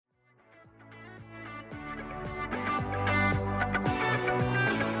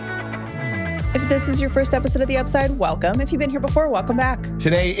If this is your first episode of The Upside, welcome. If you've been here before, welcome back.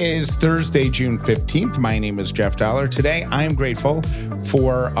 Today is Thursday, June 15th. My name is Jeff Dollar. Today, I am grateful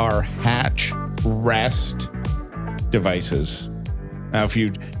for our Hatch Rest devices. Now, if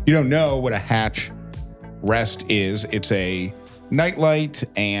you don't know what a Hatch Rest is, it's a nightlight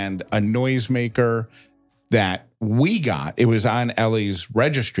and a noisemaker that we got. It was on Ellie's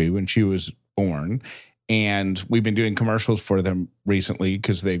registry when she was born. And we've been doing commercials for them recently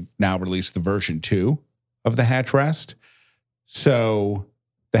because they've now released the version 2 of the Hatch Rest. So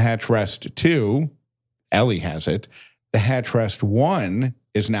the Hatch Rest 2, Ellie has it. The Hatch Rest 1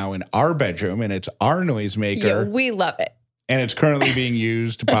 is now in our bedroom, and it's our noisemaker. Yeah, we love it. And it's currently being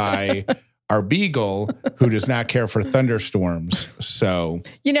used by our beagle, who does not care for thunderstorms. So,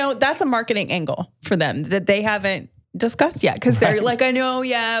 that's a marketing angle for them that they haven't discussed yet, because they're like, I know,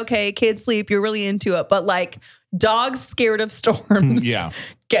 yeah, okay, kids sleep, you're really into it, but like dogs scared of storms,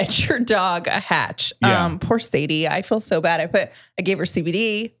 get your dog a Hatch. Poor Sadie, I feel so bad. I gave her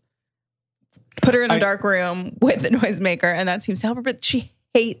CBD, put her in a dark room with a noisemaker, and that seems to help her, but she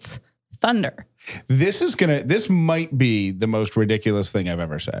hates thunder. This might be the most ridiculous thing I've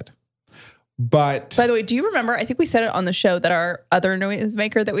ever said. But by the way, do you remember, I think we said it on the show, that our other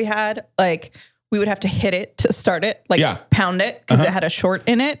noisemaker that we had, like, we would have to hit it to start it, pound it, because it had a short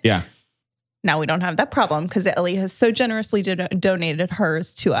in it. Yeah. Now we don't have that problem because Ellie has so generously donated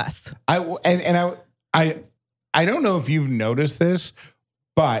hers to us. I don't know if you've noticed this,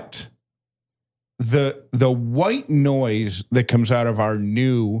 but the white noise that comes out of our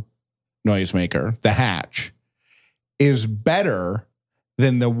new noisemaker, the Hatch, is better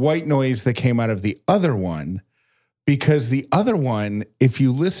than the white noise that came out of the other one. Because the other one, if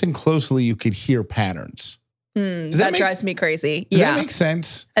you listen closely, you could hear patterns. That drives me crazy. Does that make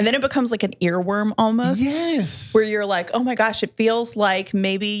sense? And then it becomes like an earworm almost. Yes. Where you're like, oh my gosh, it feels like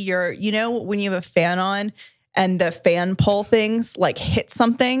maybe you're, when you have a fan on and the fan pull things like hit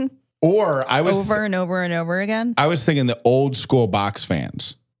something. Or I was over and over and over again. I was thinking the old school box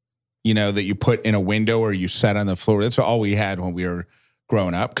fans, that you put in a window or you set on the floor. That's all we had when we were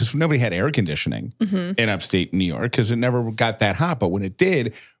growing up, because nobody had air conditioning in upstate New York because it never got that hot. But when it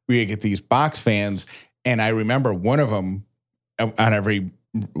did, we would get these box fans. And I remember one of them on every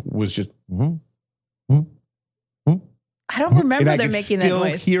was just whoop, whoop, whoop. I don't remember them making that noise.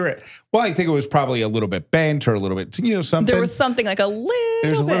 I still hear it. Well, I think it was probably a little bit bent or a little bit, something. There was something like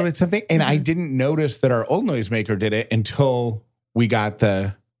There's a little bit something. And I didn't notice that our old noisemaker did it until we got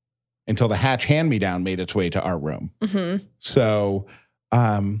until the Hatch hand-me-down made its way to our room. So,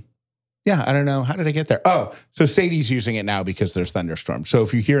 I don't know. How did I get there? Oh, so Sadie's using it now because there's thunderstorms. So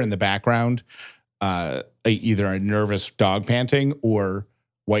if you hear in the background either a nervous dog panting or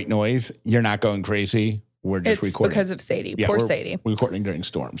white noise, you're not going crazy. We're just recording. It's because of Sadie. Yeah, Poor Sadie. We're recording during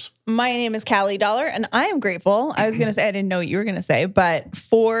storms. My name is Callie Dollar, and I am grateful. I was going to say, I didn't know what you were going to say, but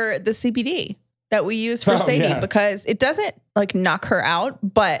for the CBD that we use for Sadie, because it doesn't like knock her out,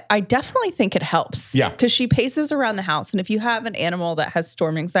 but I definitely think it helps. Yeah. Because she paces around the house. And if you have an animal that has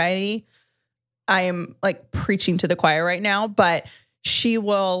storm anxiety, I am like preaching to the choir right now, but she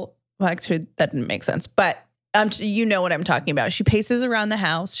will, actually that didn't make sense, but you know what I'm talking about. She paces around the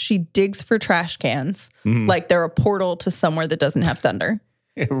house. She digs for trash cans like they're a portal to somewhere that doesn't have thunder.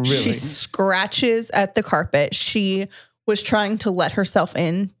 Really? She scratches at the carpet. She was trying to let herself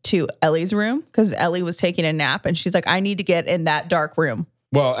into Ellie's room because Ellie was taking a nap, and she's like, I need to get in that dark room.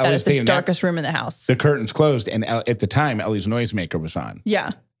 Well, Ellie's the darkest room in the house. The curtain's closed, and at the time, Ellie's noisemaker was on.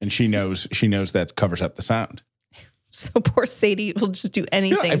 Yeah. And she knows that covers up the sound. So poor Sadie will just do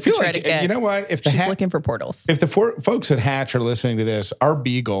anything to try to get. You know what? If she's looking for portals. If the folks at Hatch are listening to this, our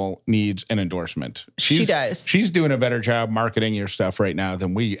beagle needs an endorsement. She does. She's doing a better job marketing your stuff right now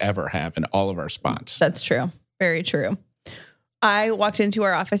than we ever have in all of our spots. That's true. Very true. I walked into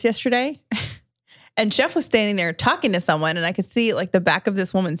our office yesterday and Jeff was standing there talking to someone, and I could see like the back of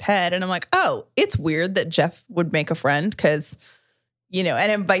this woman's head. And I'm like, oh, it's weird that Jeff would make a friend because,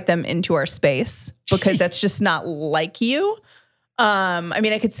 and invite them into our space because that's just not like you.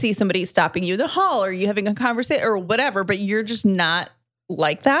 I could see somebody stopping you in the hall or you having a conversation or whatever, but you're just not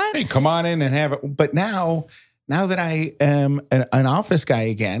like that. Hey, come on in and have it. But now that I am an office guy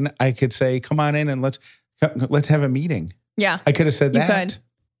again, I could say, come on in and let's have a meeting. Yeah. I could have said that.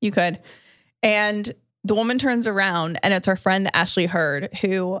 You could. And the woman turns around and it's our friend Ashley Hurd,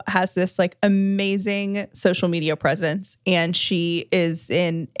 who has this like amazing social media presence. And she is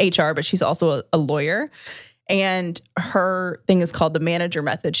in HR, but she's also a lawyer. And her thing is called the manager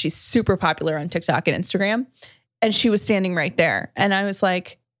method. She's super popular on TikTok and Instagram. And she was standing right there. And I was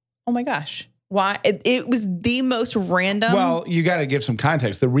like, oh my gosh, why. It was the most random. Well, you got to give some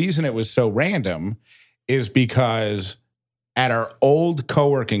context. The reason it was so random is because at our old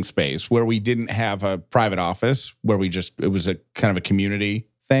co-working space where we didn't have a private office, where it was a kind of a community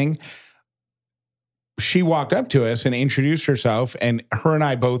thing, she walked up to us and introduced herself, and her and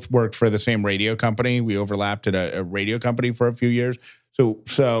I both worked for the same radio company. We overlapped at a radio company for a few years.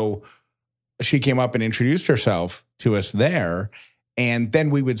 So she came up and introduced herself to us there, and then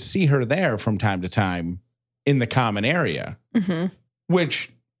we would see her there from time to time in the common area,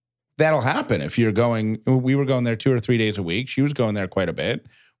 which that'll happen if you're going. We were going there 2 or 3 days a week. She was going there quite a bit.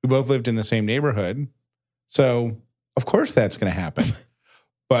 We both lived in the same neighborhood. So, of course, that's going to happen.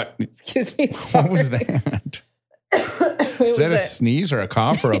 But excuse me, sorry. What was that? Was that a sneeze or a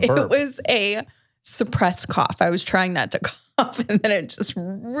cough or a burp? It was a suppressed cough. I was trying not to cough, and then it just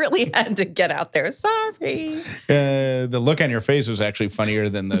really had to get out there. Sorry. The look on your face was actually funnier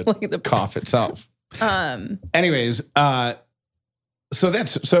than the cough itself. Anyways, so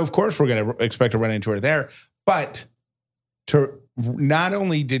of course we're going to expect to run into her there, but not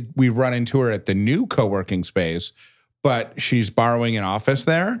only did we run into her at the new co-working space, but she's borrowing an office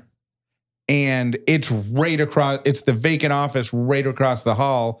there, and it's the vacant office right across the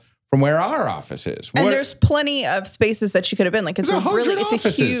hall from where our office is. And there's plenty of spaces that she could have been. Like it's a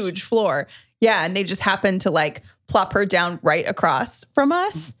huge floor. Yeah. And they just happened to like plop her down right across from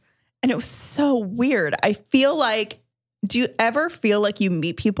us. And it was so weird. I feel like, do you ever feel like you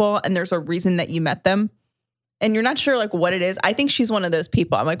meet people and there's a reason that you met them and you're not sure like what it is? I think she's one of those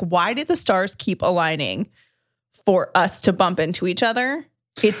people. I'm like, why did the stars keep aligning for us to bump into each other?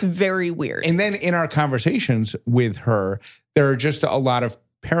 It's very weird. And then in our conversations with her, there are just a lot of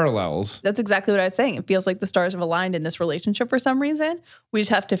parallels. That's exactly what I was saying. It feels like the stars have aligned in this relationship for some reason. We just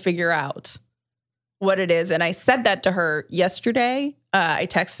have to figure out what it is. And I said that to her yesterday. I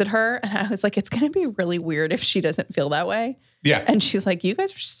texted her and I was like, it's going to be really weird if she doesn't feel that way. Yeah. And she's like, you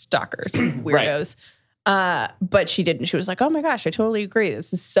guys are stalkers, weirdos. Right. But she didn't. She was like, oh my gosh, I totally agree.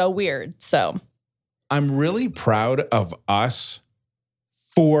 This is so weird. So I'm really proud of us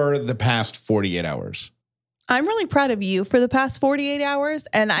for the past 48 hours. I'm really proud of you for the past 48 hours.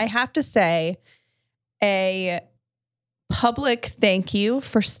 And I have to say a public thank you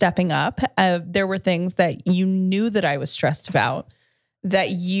for stepping up. There were things that you knew that I was stressed about, that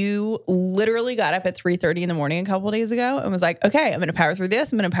you literally got up at 3:30 in the morning a couple of days ago and was like, okay, I'm going to power through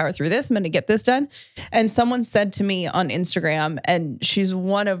this. I'm going to power through this. I'm going to get this done. And someone said to me on Instagram, and she's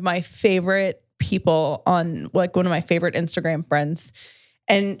one of my favorite people on, like, one of my favorite Instagram friends.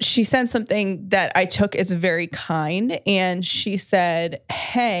 And she said something that I took as very kind. And she said,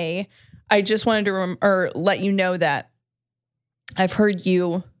 hey, I just wanted to let you know that I've heard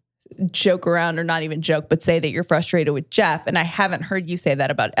you joke around, or not even joke, but say that you're frustrated with Jeff. And I haven't heard you say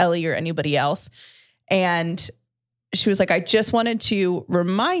that about Ellie or anybody else. And she was like, I just wanted to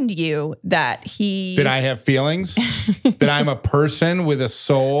remind you that that I have feelings, that I'm a person with a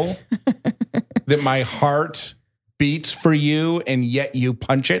soul, that my heart beats for you, and yet you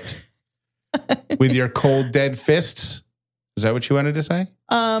punch it with your cold, dead fists. Is that what you wanted to say?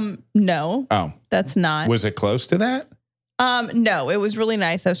 No. Oh, that's not. Was it close to that? No, it was really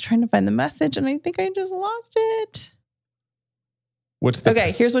nice. I was trying to find the message and I think I just lost it.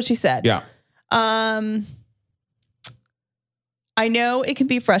 Here's what she said. Yeah. I know it can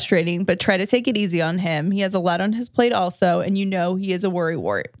be frustrating, but try to take it easy on him. He has a lot on his plate also, and you know he is a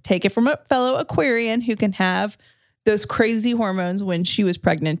worrywart. Take it from a fellow Aquarian who can have those crazy hormones when she was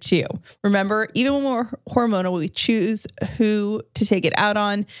pregnant too. Remember, even when we're hormonal, we choose who to take it out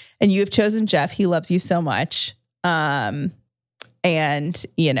on, and you have chosen Jeff. He loves you so much. And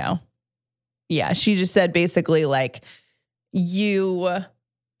you know, yeah, she just said basically like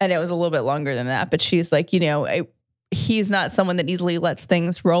and it was a little bit longer than that, but she's like, you know, he's not someone that easily lets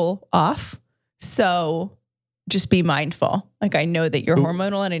things roll off. So just be mindful. Like, I know that you're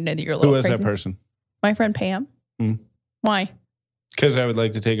hormonal and I know that you're a little crazy. Who is that person? My friend Pam. Mm. Why? Because I would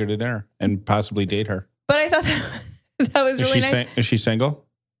like to take her to dinner and possibly date her. But I thought that was really nice. Is she single?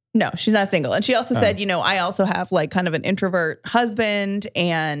 No, she's not single. And she also said, you know, I also have like kind of an introvert husband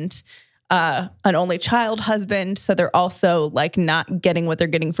and an only child husband. So they're also like not getting what they're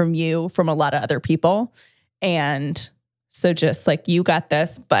getting from you from a lot of other people. And so just like, you got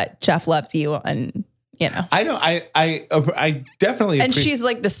this, but Jeff loves you. And, you know, I definitely. And she's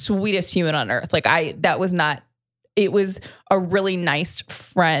like the sweetest human on earth. Like it was a really nice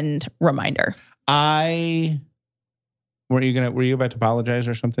friend reminder. Were you about to apologize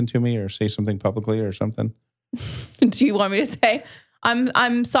or something to me or say something publicly or something? Do you want me to say,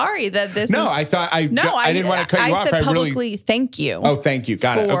 I'm sorry that this No, is. I thought I didn't want to cut you I off. said I publicly really. thank you. Oh, thank you.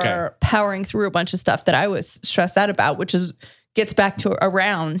 Got it. Okay. For powering through a bunch of stuff that I was stressed out about, which gets back to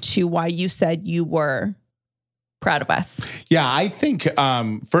around to why you said you were proud of us. Yeah, I think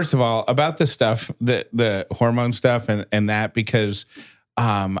first of all about the stuff, the hormone stuff and that, because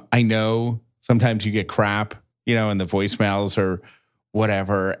I know sometimes you get crap, in the voicemails or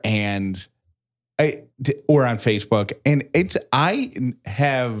whatever, and or on Facebook, and I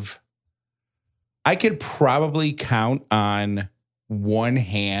could probably count on one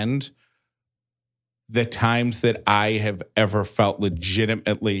hand the times that I have ever felt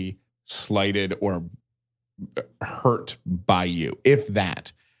legitimately slighted or hurt by you, if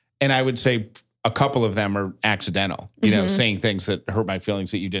that. And I would say a couple of them are accidental, saying things that hurt my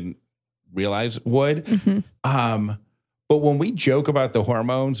feelings that you didn't realize would. But when we joke about the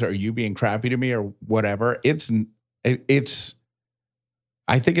hormones or you being crappy to me or whatever, I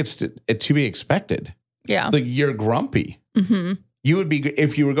think it's to be expected. Yeah. Like, you're grumpy. You would be,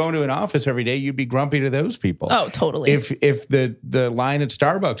 if you were going to an office every day, you'd be grumpy to those people. Oh, totally. If the line at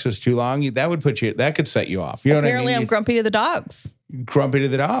Starbucks was too long, that could set you off. You know Apparently what I mean? I'm grumpy to the dogs. Grumpy to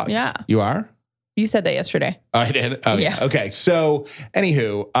the dogs. Yeah. You are? You said that yesterday. I did? Oh, yeah. Okay. So,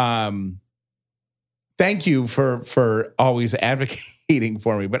 anywho, thank you for always advocating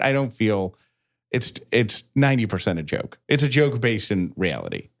for me, but I don't feel it's 90% a joke. It's a joke based in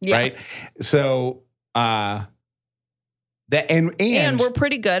reality, right? So, and we're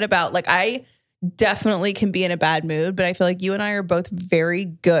pretty good about, like, I definitely can be in a bad mood, but I feel like you and I are both very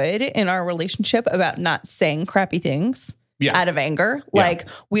good in our relationship about not saying crappy things out of anger. Yeah. Like,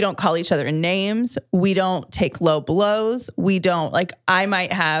 we don't call each other names. We don't take low blows. We don't, like, I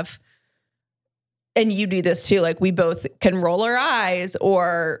might have, and you do this too, like, we both can roll our eyes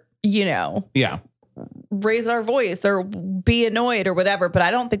or, raise our voice or be annoyed or whatever, but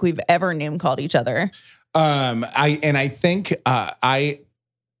I don't think we've ever name called each other. I think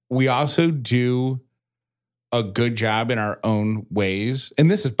we also do a good job in our own ways. And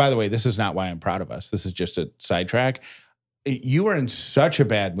this is, by the way, this is not why I'm proud of us. This is just a sidetrack. You were in such a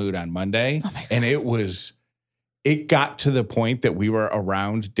bad mood on Monday, and it got to the point that we were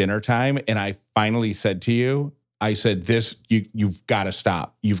around dinner time, and I finally said to you, I said, you've got to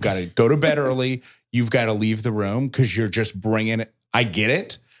stop. You've got to go to bed early. You've got to leave the room because you're just bringing it. I get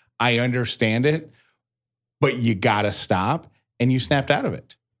it. I understand it. But you got to stop. And you snapped out of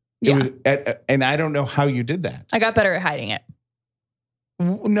it. Yeah. And I don't know how you did that. I got better at hiding it.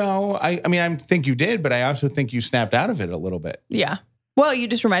 No, I think you did, but I also think you snapped out of it a little bit. Yeah. Well, you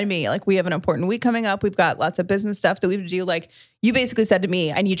just reminded me, like, we have an important week coming up. We've got lots of business stuff that we have to do. Like, you basically said to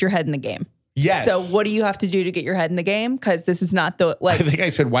me, I need your head in the game. Yes. So what do you have to do to get your head in the game? Because this is not the, like. I think I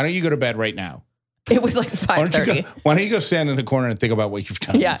said, why don't you go to bed right now? It was like 5:30. Why don't you go stand in the corner and think about what you've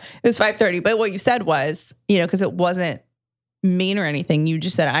done? Yeah, it was 5:30. But what you said was, because it wasn't mean or anything. You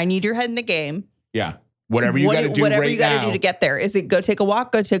just said, I need your head in the game. Yeah. Whatever you got to do whatever right you got to now. do to get there. Is it go take a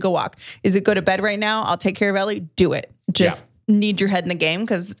walk? Go take a walk. Is it go to bed right now? I'll take care of Ellie. Do it. Just need your head in the game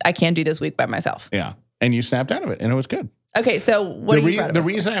because I can't do this week by myself. Yeah. And you snapped out of it and it was good. Okay. So what are you proud of? The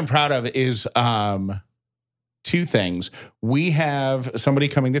reason I'm proud of is two things. We have somebody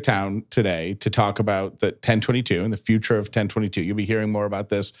coming to town today to talk about the 1022 and the future of 1022. You'll be hearing more about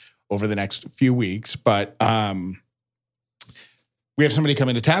this over the next few weeks, but we have somebody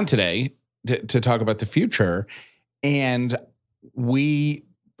coming to town today to talk about the future. And we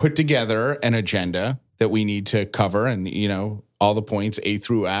put together an agenda that we need to cover and, all the points A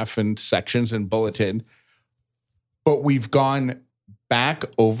through F and sections and bulleted. But we've gone back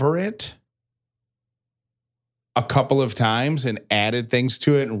over it a couple of times and added things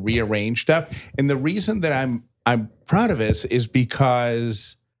to it and rearranged stuff. And the reason that I'm proud of this is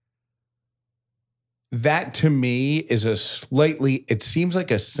because that to me is it seems like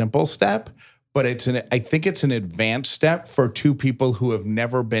a simple step, but I think it's an advanced step for two people who have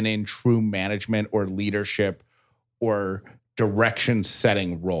never been in true management or leadership or direction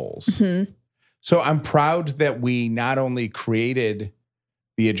setting roles. Mm-hmm. So I'm proud that we not only created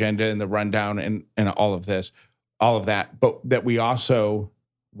the agenda and the rundown and all of that, but that we also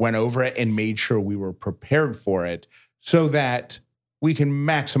went over it and made sure we were prepared for it so that we can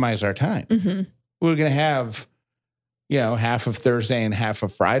maximize our time. Mm-hmm. We're going to have, half of Thursday and half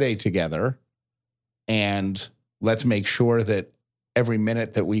of Friday together. And let's make sure that every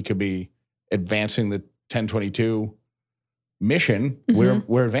minute that we could be advancing the 1022 mission,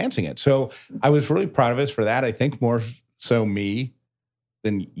 mm-hmm. we're advancing it. So I was really proud of us for that. I think more so me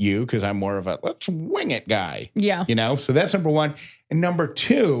than you, because I'm more of a let's wing it guy. Yeah. So that's number one. And number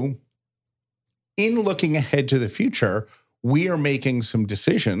two, in looking ahead to the future, we are making some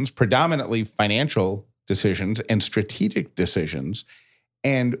decisions, predominantly financial decisions and strategic decisions,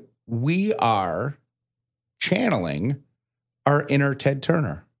 and we are channeling our inner Ted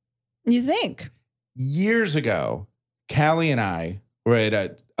Turner. You think? Years ago, Callie and I were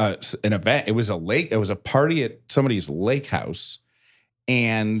at an event. It was a party at somebody's lake house,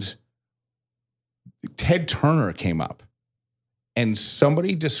 and Ted Turner came up. And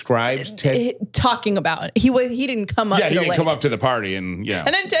somebody described Ted talking about it. He didn't come up. Yeah, to he the didn't lake. come up to the party, and And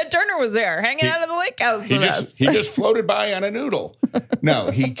then Ted Turner was there, hanging out of the lake house with us. He just floated by on a noodle.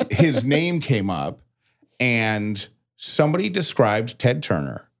 No, his name came up, and somebody described Ted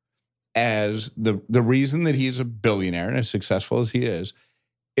Turner as the reason that he's a billionaire and as successful as he is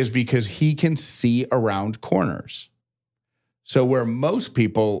because he can see around corners. So where most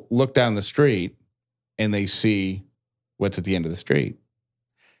people look down the street and they see what's at the end of the street,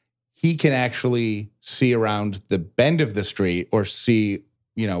 he can actually see around the bend of the street or see,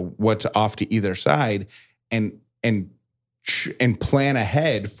 what's off to either side and plan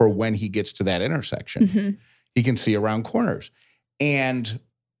ahead for when he gets to that intersection. Mm-hmm. He can see around corners. And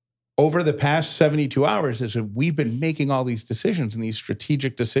over the past 72 hours, as we've been making all these decisions and these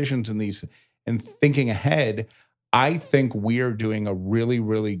strategic decisions and thinking ahead, I think we are doing a really,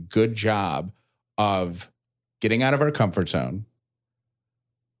 really good job of getting out of our comfort zone,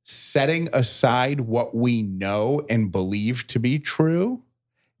 setting aside what we know and believe to be true,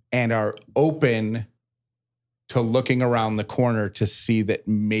 and are open to looking around the corner to see that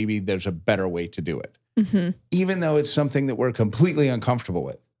maybe there's a better way to do it, even though it's something that we're completely uncomfortable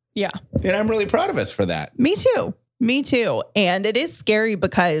with. Yeah. And I'm really proud of us for that. Me too. And it is scary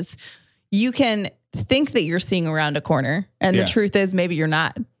because you can think that you're seeing around a corner, and the truth is maybe you're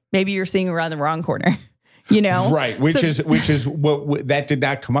not. Maybe you're seeing around the wrong corner. Right. Which is what that did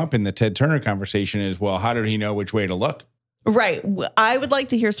not come up in the Ted Turner conversation is, well, how did he know which way to look? Right. I would like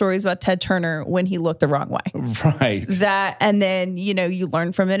to hear stories about Ted Turner when he looked the wrong way. Right. And then, you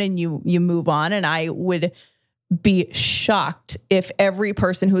learn from it and you move on. And I would be shocked if every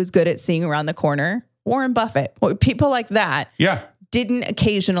person who is good at seeing around the corner, Warren Buffett, or people like that, didn't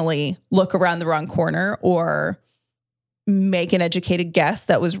occasionally look around the wrong corner or make an educated guess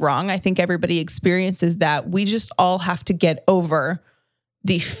that was wrong. I think everybody experiences that. We just all have to get over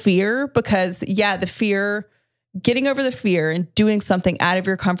the fear because, getting over the fear and doing something out of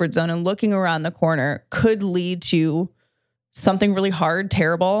your comfort zone and looking around the corner could lead to something really hard,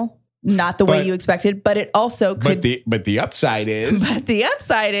 terrible, not the way you expected, but it also could. But the upside is. But the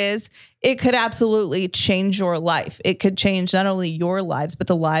upside is it could absolutely change your life. It could change not only your lives, but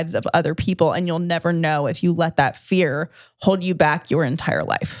the lives of other people. And you'll never know if you let that fear hold you back your entire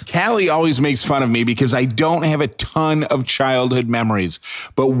life. Callie always makes fun of me because I don't have a ton of childhood memories.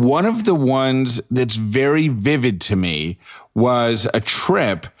 But one of the ones that's very vivid to me was a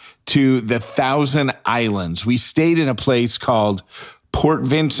trip to the Thousand Islands. We stayed in a place called Port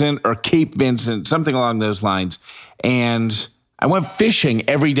Vincent or Cape Vincent, something along those lines. And I went fishing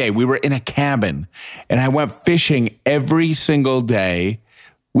every day. We were in a cabin, and I went fishing every single day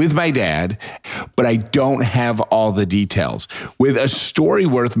with my dad, but I don't have all the details. With a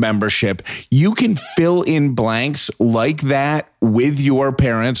Storyworth membership, you can fill in blanks like that with your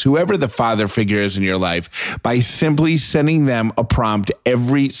parents, whoever the father figure is in your life, by simply sending them a prompt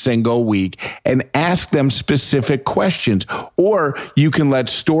every single week and ask them specific questions. Or you can let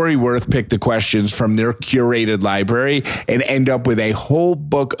Storyworth pick the questions from their curated library and end up with a whole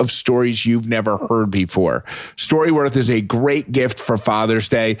book of stories you've never heard before. Storyworth is a great gift for Father's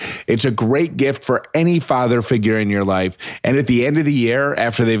Day. It's a great gift for any father figure in your life. And at the end of the year,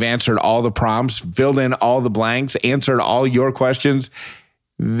 after they've answered all the prompts, filled in all the blanks, answered all your questions,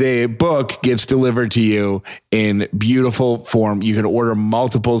 the book gets delivered to you in beautiful form. You can order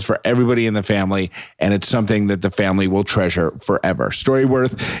multiples for everybody in the family, and it's something that the family will treasure forever.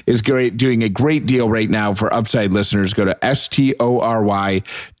 Storyworth is doing a great deal right now for Upside listeners. Go to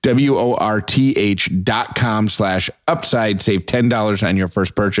STORYWORTH.com/upside. Save $10 on your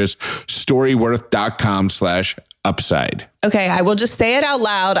first purchase. Storyworth.com/upside. Okay, I will just say it out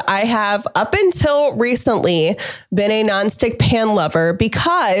loud. I have, up until recently, been a nonstick pan lover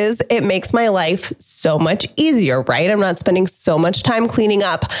because it makes my life so much easier, right? I'm not spending so much time cleaning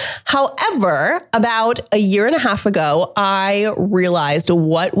up. However, about a year and a half ago, I realized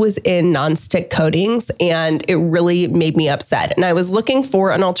what was in nonstick coatings, and it really made me upset. And I was looking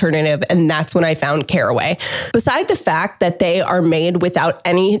for an alternative, and that's when I found Caraway. Beside the fact that they are made without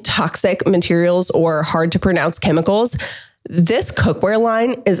any toxic materials or hard to pronounce chemicals, this cookware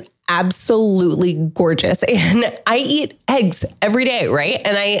line is absolutely gorgeous. And I eat eggs every day, right?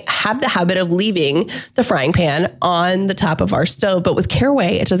 And I have the habit of leaving the frying pan on the top of our stove. But with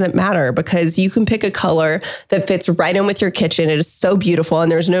Caraway, it doesn't matter because you can pick a color that fits right in with your kitchen. It is so beautiful.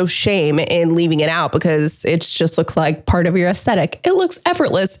 And there's no shame in leaving it out because it just looks like part of your aesthetic. It looks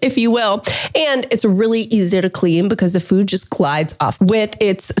effortless, if you will. And it's really easy to clean because the food just glides off with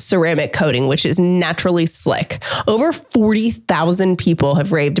its ceramic coating, which is naturally slick. Over 40,000 people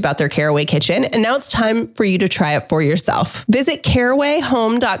have raved about their Caraway kitchen, and now it's time for you to try it for yourself. Visit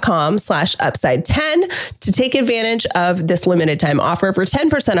carawayhome.com/upside10 to take advantage of this limited time offer for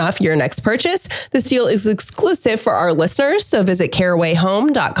 10% off your next purchase. This deal is exclusive for our listeners, so visit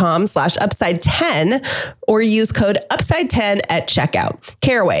carawayhome.com/upside10 or use code upside10 at checkout.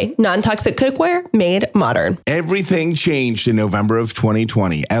 Caraway, non-toxic cookware made modern. Everything changed in November of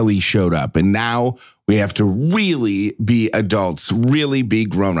 2020. Ellie showed up, and now we have to really be adults, really be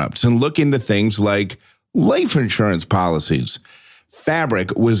grown-ups, and look into things like life insurance policies.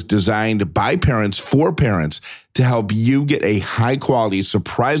 Fabric was designed by parents for parents to help you get a high-quality,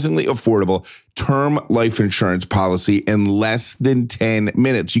 surprisingly affordable term life insurance policy in less than 10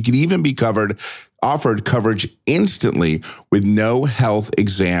 minutes. You can even be offered coverage instantly with no health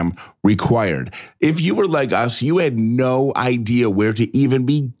exam required. If you were like us, you had no idea where to even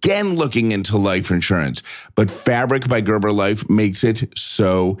begin looking into life insurance. But Fabric by Gerber Life makes it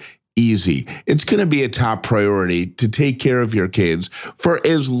so easy. It's going to be a top priority to take care of your kids for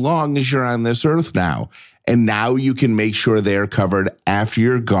as long as you're on this earth now. And now you can make sure they're covered after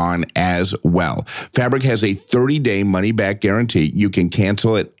you're gone as well. Fabric has a 30-day money-back guarantee. You can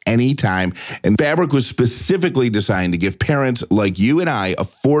cancel at any time. And Fabric was specifically designed to give parents like you and I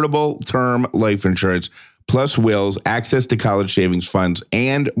affordable term life insurance, plus wills, access to college savings funds,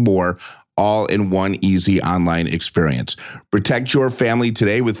 and more, all in one easy online experience. Protect your family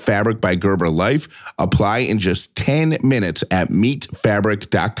today with Fabric by Gerber Life. Apply in just 10 minutes at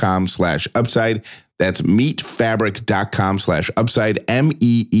meetfabric.com/upside. That's meetfabric.com/upside,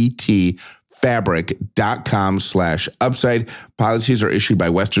 MEET fabric.com/upside. Policies are issued by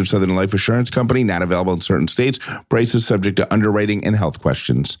Western Southern Life Assurance Company, not available in certain states. Prices subject to underwriting and health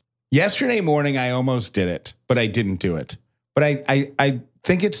questions. Yesterday morning, I almost did it, but I didn't do it. But I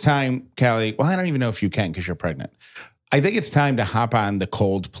think it's time, Callie. Well, I don't even know if you can because you're pregnant. I think it's time to hop on the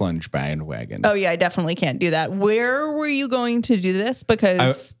cold plunge bandwagon. Oh, yeah, I definitely can't do that. Where were you going to do this?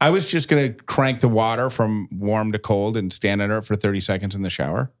 Because I was just going to crank the water from warm to cold and stand under it for 30 seconds in the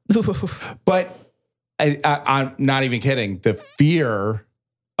shower. But I'm not even kidding. The fear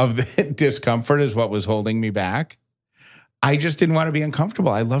of the discomfort is what was holding me back. I just didn't want to be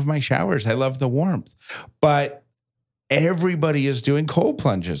uncomfortable. I love my showers. I love the warmth. But everybody is doing cold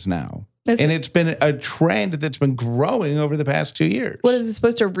plunges now. It's been a trend that's been growing over the past 2 years. What is it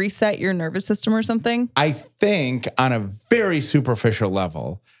supposed to reset your nervous system or something? I think on a very superficial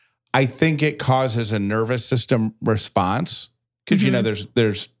level, I think it causes a nervous system response because, you know,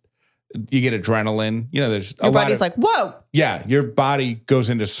 there's you get adrenaline, you know, there's your body's like, whoa. Yeah. Your body goes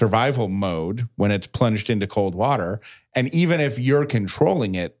into survival mode when it's plunged into cold water. And even if you're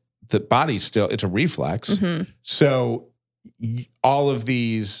controlling it, the body's still, it's a reflex. So all of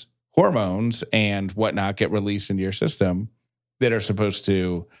these hormones and whatnot get released into your system that are supposed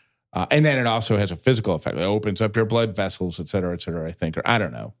to, and then it also has a physical effect. It opens up your blood vessels, et cetera, I think, or I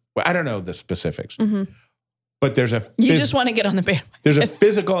don't know. Well, I don't know the specifics, but there's you just want to get on the bandwagon. There's a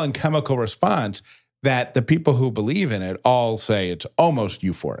physical and chemical response that the people who believe in it all say it's almost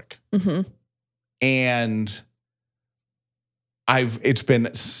euphoric. And it's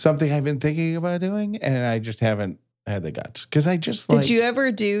been something I've been thinking about doing, and I just haven't had the guts because I just Did you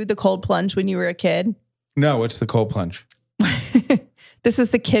ever do the cold plunge when you were a kid? No, it's the cold plunge. This is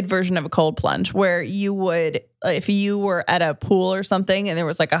the kid version of a cold plunge where you would, if you were at a pool or something and there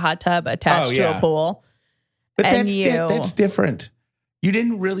was like a hot tub attached to a pool. But that's different. You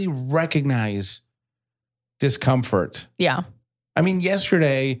didn't really recognize discomfort. Yeah. I mean,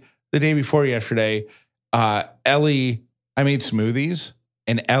 the day before yesterday, Ellie, I made smoothies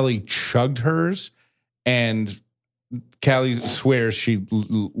and Ellie chugged hers and Callie swears she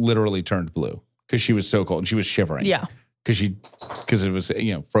literally turned blue because she was so cold and she was shivering. Yeah. Because it was,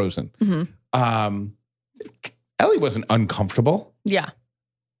 frozen. Ellie wasn't uncomfortable. Yeah.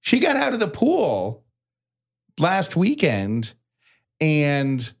 She got out of the pool last weekend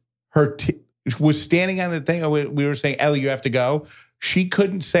and her was standing on the thing. We were saying, Ellie, you have to go. She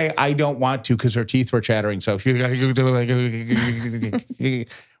couldn't say, I don't want to because her teeth were chattering. So she we're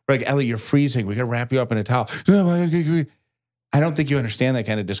like, Ellie, you're freezing. We got to wrap you up in a towel. I don't think you understand that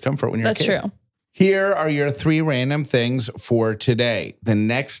kind of discomfort when you're a kid. That's true. Here are your 3 random things for today. The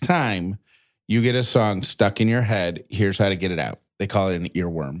next time you get a song stuck in your head, here's how to get it out. They call it an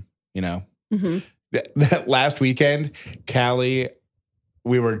earworm, you know? Mm-hmm. That last weekend, Callie,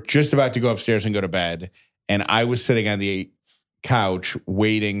 we were just about to go upstairs and go to bed, and I was sitting on the couch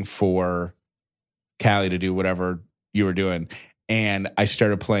waiting for Callie to do whatever you were doing. And I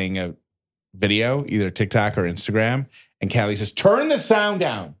started playing a video, either TikTok or Instagram, and Callie says, "Turn the sound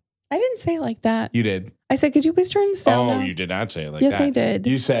down." I didn't say it like that. You did. I said, could you please turn the sound down? Oh, you did not say it like yes, that. Yes, I did.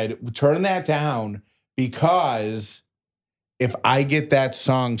 You said, turn that down because if I get that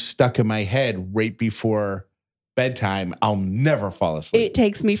song stuck in my head right before bedtime, I'll never fall asleep. It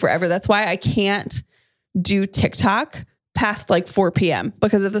takes me forever. That's why I can't do TikTok past like 4 p.m.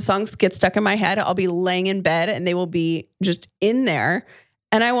 because if the songs get stuck in my head, I'll be laying in bed and they will be just in there.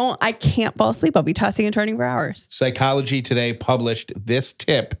 And I can't fall asleep. I'll be tossing and turning for hours. Psychology Today published this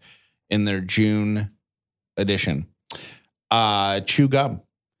tip in their June edition. Chew gum.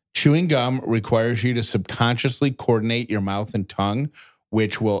 Chewing gum requires you to subconsciously coordinate your mouth and tongue,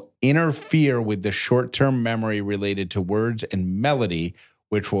 which will interfere with the short-term memory related to words and melody,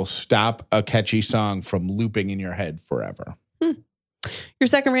 which will stop a catchy song from looping in your head forever. Your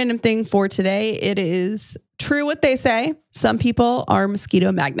second random thing for today, it is true what they say. Some people are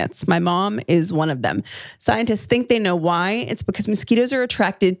mosquito magnets. My mom is one of them. Scientists think they know why. It's because mosquitoes are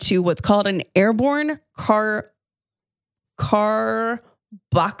attracted to what's called an airborne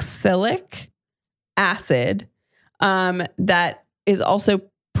carboxylic acid that is also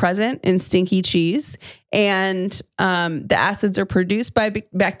present in stinky cheese. And the acids are produced by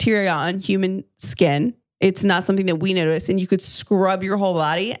bacteria on human skin. It's not something that we notice, and you could scrub your whole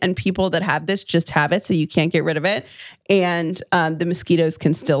body, and people that have this just have it, so you can't get rid of it. And the mosquitoes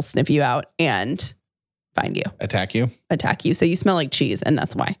can still sniff you out and find you. Attack you. So you smell like cheese, and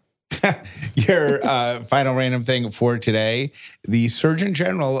that's why. Your final random thing for today. The Surgeon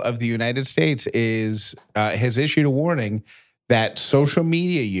General of the United States has issued a warning that social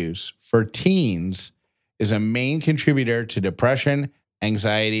media use for teens is a main contributor to depression,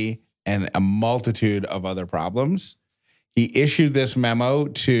 anxiety, and a multitude of other problems. He issued this memo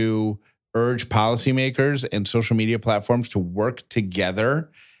to urge policymakers and social media platforms to work together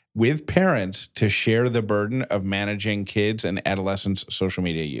with parents to share the burden of managing kids and adolescents' social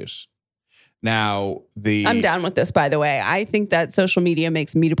media use. Now, I'm down with this, by the way. I think that social media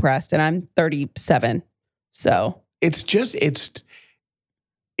makes me depressed, and I'm 37. So it's just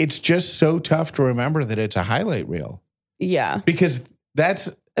so tough to remember that it's a highlight reel. Yeah. Because that's...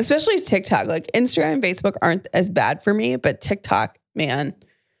 Especially TikTok. Like Instagram and Facebook aren't as bad for me, but TikTok, man,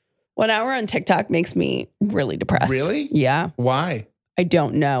 1 hour on TikTok makes me really depressed. Really? Yeah. Why? I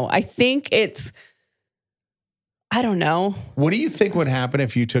don't know. I think I don't know. What do you think would happen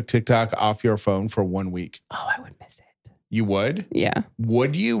if you took TikTok off your phone for 1 week? Oh, I would miss it. You would? Yeah.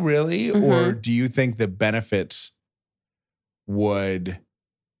 Would you really? Mm-hmm. Or do you think the benefits would...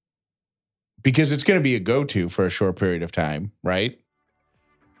 Because it's going to be a go-to for a short period of time, right?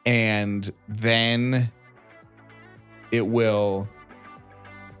 And then it will,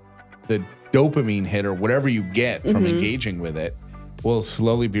 the dopamine hit or whatever you get from engaging with it will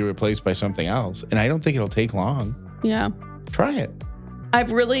slowly be replaced by something else. And I don't think it'll take long. Yeah. Try it.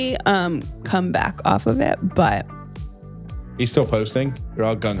 I've really come back off of it, but. Are you still posting? You're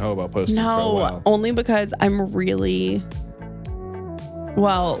all gung-ho about posting for a while. No, only because I'm really,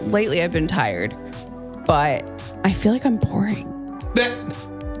 lately I've been tired, but I feel like I'm boring.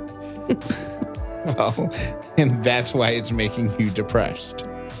 Well, and that's why it's making you depressed.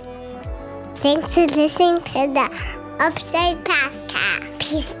 Thanks for listening to the Upside Podcast.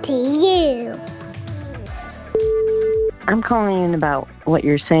 Peace to you. I'm calling in about what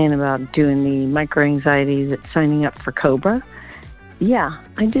you're saying about doing the micro-anxieties at signing up for COBRA. Yeah,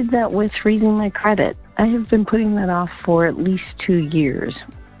 I did that with freezing my credit. I have been putting that off for at least 2 years,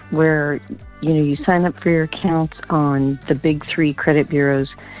 where, you sign up for your accounts on the big 3 credit bureaus,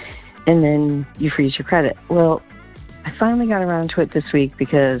 and then you freeze your credit. Well, I finally got around to it this week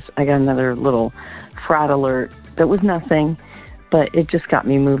because I got another little fraud alert that was nothing, but it just got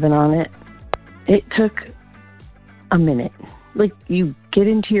me moving on it. It took a minute. Like, you get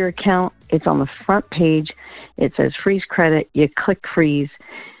into your account, it's on the front page, it says freeze credit, you click freeze,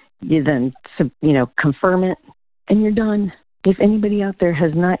 you then, confirm it, and you're done. If anybody out there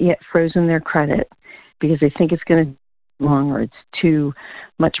has not yet frozen their credit because they think it's going to long or it's too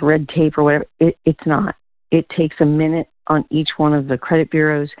much red tape or whatever, it's not. It takes a minute on each one of the credit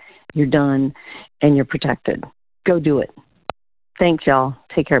bureaus. You're done and you're protected. Go do it. Thanks, y'all.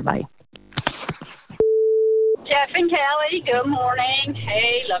 Take care. Bye. Jeffy, and Kelly, good morning.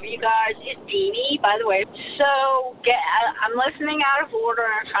 Hey, love you guys. It's Deanie, by the way. So, I'm listening out of order.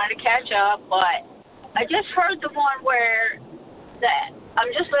 I'm trying to catch up, but I just heard the one where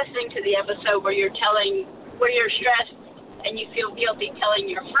I'm just listening to the episode where you're stressed and you feel guilty telling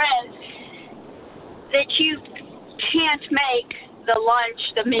your friends that you can't make the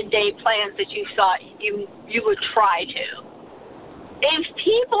midday plans that you thought you would try to. If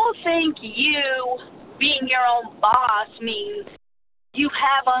people think you being your own boss means you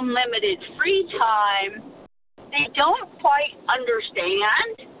have unlimited free time, they don't quite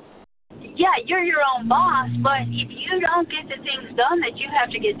understand. Yeah, you're your own boss, but if you don't get the things done that you have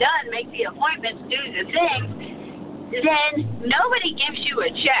to get done, make the appointments, do the things, then nobody gives you a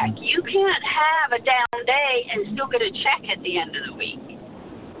check. You can't have a down day and still get a check at the end of the week.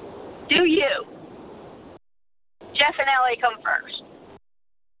 Do you? Jeff and Ellie come first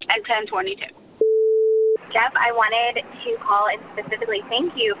at 10:22. Jeff, I wanted to call and specifically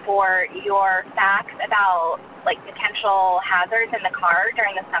thank you for your facts about potential hazards in the car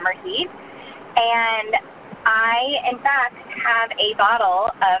during the summer heat. And I, in fact, have a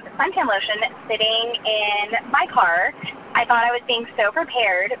bottle of suntan lotion sitting in my car. I thought I was being so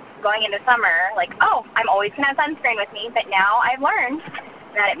prepared going into summer, I'm always going to have sunscreen with me, but now I've learned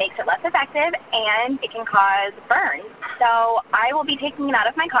that it makes it less effective and it can cause burns. So I will be taking it out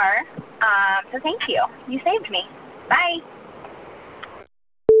of my car. So thank you. You saved me. Bye.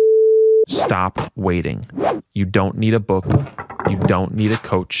 Stop waiting. You don't need a book. You don't need a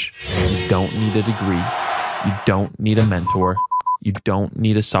coach. You don't need a degree. You don't need a mentor. You don't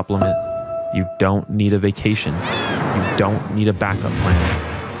need a supplement. You don't need a vacation. You don't need a backup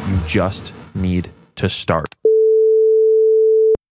plan. You just need to start.